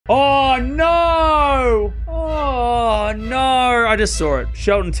Oh, no. Oh, no. I just saw it.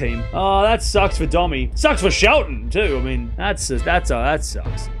 Shelton team. Oh, that sucks for Dommy. Sucks for Shelton, too. I mean, that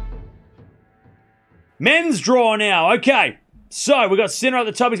sucks. Men's draw now. Okay. So, we got Sinner at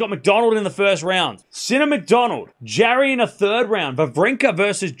the top. He's got McDonald in the first round. Sinner, McDonald. Jarry in a third round. Wawrinka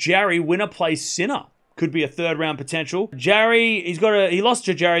versus Jarry. Winner plays Sinner. Could be a third round potential. Jarry, he lost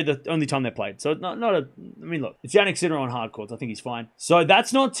to Jarry the only time they played. So, I mean, look, it's Yannick Sinner on hard courts. I think he's fine. So,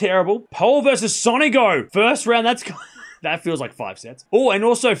 that's not terrible. Paul versus Sonigo. First round, that feels like 5 sets. Oh, and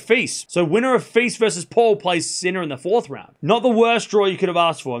also Feast. So winner of Feast versus Paul plays Sinner in the fourth round. Not the worst draw you could have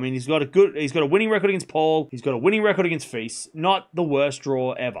asked for. I mean, he's got a winning record against Paul. He's got a winning record against Feast. Not the worst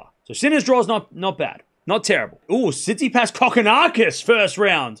draw ever. So Sinner's draw is not bad. Not terrible. Oh, Tsitsipas Kokkinakis first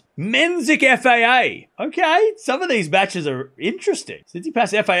round. Menzik FAA. Okay, some of these matches are interesting.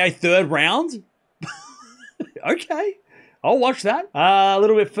 Tsitsipas FAA third round. Okay. I'll watch that. A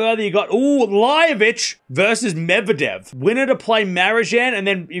little bit further, you got, Lajovic versus Medvedev. Winner to play Marijan, and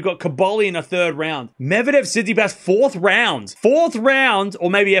then you got Kaboli in a third round. Medvedev, Tsitsipas, fourth round. Fourth round, or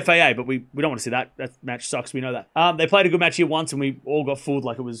maybe FAA, but we don't want to see that. That match sucks, we know that. They played a good match here once, and we all got fooled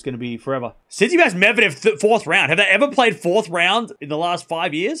like it was going to be forever. Tsitsipas, Medvedev, fourth round. Have they ever played fourth round in the last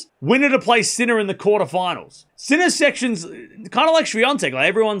 5 years? Winner to play Sinner in the quarterfinals. Sinner's section's kind of like Swiatek. Like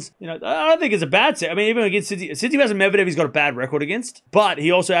everyone's, I don't think it's a bad set. I mean, even against Tsitsipas and Medvedev, he's got a bad record against. But he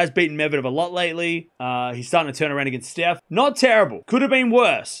also has beaten Medvedev a lot lately. He's starting to turn around against Steph. Not terrible. Could have been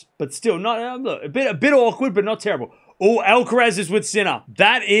worse. But still, not a bit awkward, but not terrible. Oh, Alcaraz is with Sinner.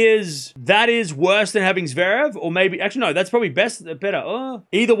 That is worse than having Zverev, or maybe, actually no, that's probably better.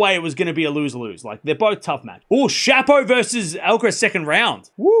 Either way, it was going to be a lose-lose. Like, they're both tough match. Oh, Shapo versus Alcaraz second round.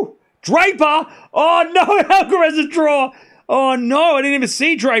 Woo! Draper! Oh no, Alcaraz's draw! Oh no, I didn't even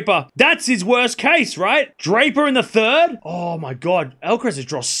see Draper. That's his worst case, right? Draper in the third? Oh my god, Alcaraz's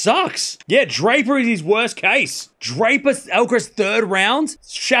draw sucks. Yeah, Draper is his worst case. Draper, Alcaraz third round.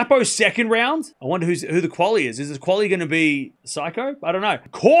 Shapo second round. I wonder who the quali is. Is this quali going to be Psycho? I don't know.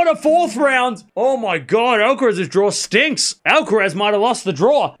 Quarter fourth round. Oh my god, Alcaraz's draw stinks. Alcaraz might have lost the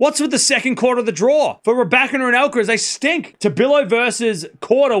draw. What's with the second quarter of the draw? For Rybakina and Alcaraz, they stink. Tabilo versus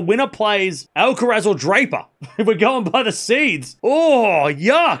quarter. Winner plays Alcaraz or Draper. We're going by the seeds. Oh,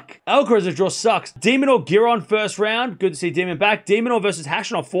 yuck. Alcaraz's draw sucks. Demon or Giron first round. Good to see Demon back. Demon versus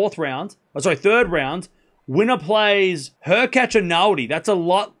Hashanov fourth round. Third round. Winner plays Hurkacz and Naldi. That's a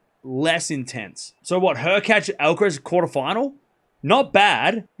lot less intense. So what, Hurkacz, Alcaraz quarterfinal? Not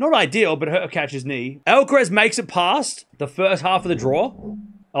bad. Not ideal, but Hurkacz's knee. Alcaraz makes it past the first half of the draw.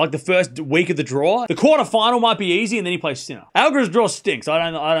 Like the first week of the draw. The quarterfinal might be easy, and then he plays Sinner. Alcaraz's draw stinks.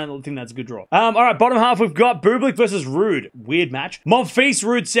 I don't think that's a good draw. All right, bottom half, we've got Bublik versus Ruud. Weird match. Monfils,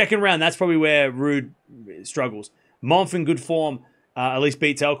 Ruud second round. That's probably where Ruud struggles. Monf in good form. At least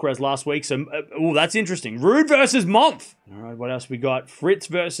beats Alcaraz last week. So, that's interesting. Ruud versus Monf. All right, what else we got? Fritz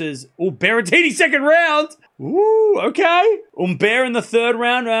versus... Berrettini second round. Ooh, okay. Humbert in the third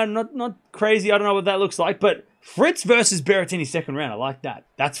round. Not crazy. I don't know what that looks like, but... Fritz versus Berrettini second round. I like that.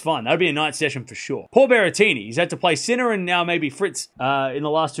 That's fun. That would be a night session for sure. Poor Berrettini. He's had to play Sinner and now maybe Fritz in the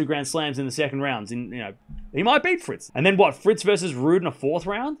last 2 Grand Slams in the second rounds. And, he might beat Fritz. And then what? Fritz versus Ruud in a fourth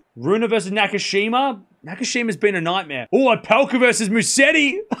round? Rune versus Nakashima? Nakashima's been a nightmare. Oh, Pelka versus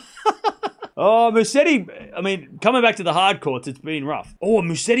Musetti. Oh, Musetti, I mean, coming back to the hard courts, it's been rough. Oh,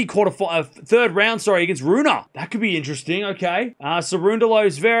 Musetti third round, against Rune. That could be interesting, okay. Cerundolo,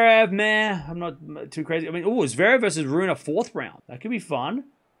 Zverev, meh, I'm not too crazy. I mean, Zverev versus Rune, fourth round. That could be fun.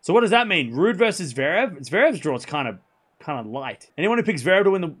 So what does that mean? Ruud versus Zverev? Zverev's draw is kind of light. Anyone who picks Zverev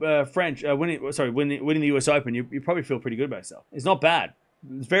to win the winning the US Open, you probably feel pretty good about yourself. It's not bad.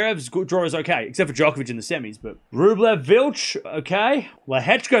 Zverev's draw is okay, except for Djokovic in the semis, but Rublev, Vilch, okay.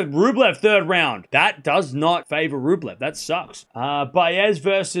 Lehechka, Rublev, third round. That does not favor Rublev. That sucks. Baez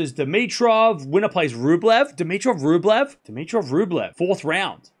versus Dimitrov. Winner plays Rublev. Dimitrov, Rublev. Fourth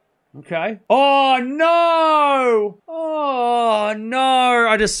round. Okay. Oh, no! Oh, no.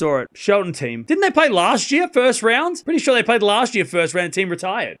 I just saw it. Shelton team. Didn't they play last year, first round? Pretty sure they played last year, first round, and team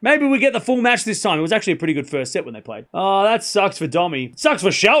retired. Maybe we get the full match this time. It was actually a pretty good first set when they played. Oh, that sucks for Dommy. Sucks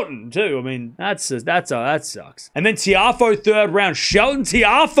for Shelton, too. I mean, that sucks. And then Tiafoe, third round. Shelton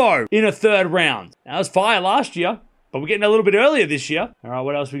Tiafoe in a third round. That was fire last year. But we're getting a little bit earlier this year. All right,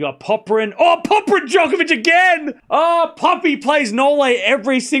 what else we got? Popyrin. Oh, Popyrin Djokovic again! Oh, Poppy plays Nole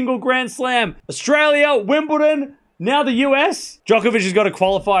every single Grand Slam. Australia, Wimbledon, Now the US, Djokovic has got to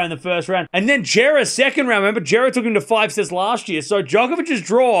qualify in the first round. And then Jera's second round. Remember, Jera took him to 5 sets last year. So Djokovic's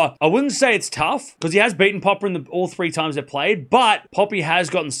draw, I wouldn't say it's tough because he has beaten Popyrin in all 3 times they've played, but Poppy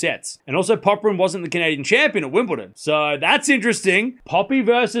has gotten sets. And also Popyrin wasn't the Canadian champion at Wimbledon. So that's interesting. Poppy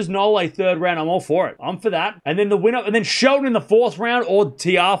versus Nole, third round. I'm all for it. I'm for that. And then the winner, and then Shelton in the 4th round or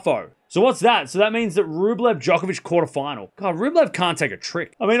Tiafoe. So what's that? So that means that Rublev, Djokovic quarterfinal. God, Rublev can't take a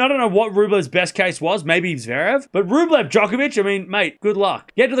trick. I mean, I don't know what Rublev's best case was. Maybe Zverev. But Rublev, Djokovic, I mean, mate, good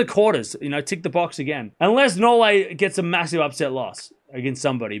luck. Get to the quarters. You know, tick the box again. Unless Nole gets a massive upset loss against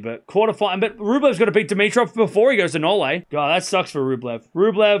somebody, but quarterfinal. But Rublev's got to beat Dimitrov before he goes to Nole. God, that sucks for Rublev.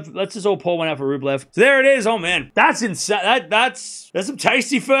 Rublev, let's just all pour one out for Rublev. So there it is. Oh man, that's insane. That's some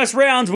tasty first rounds.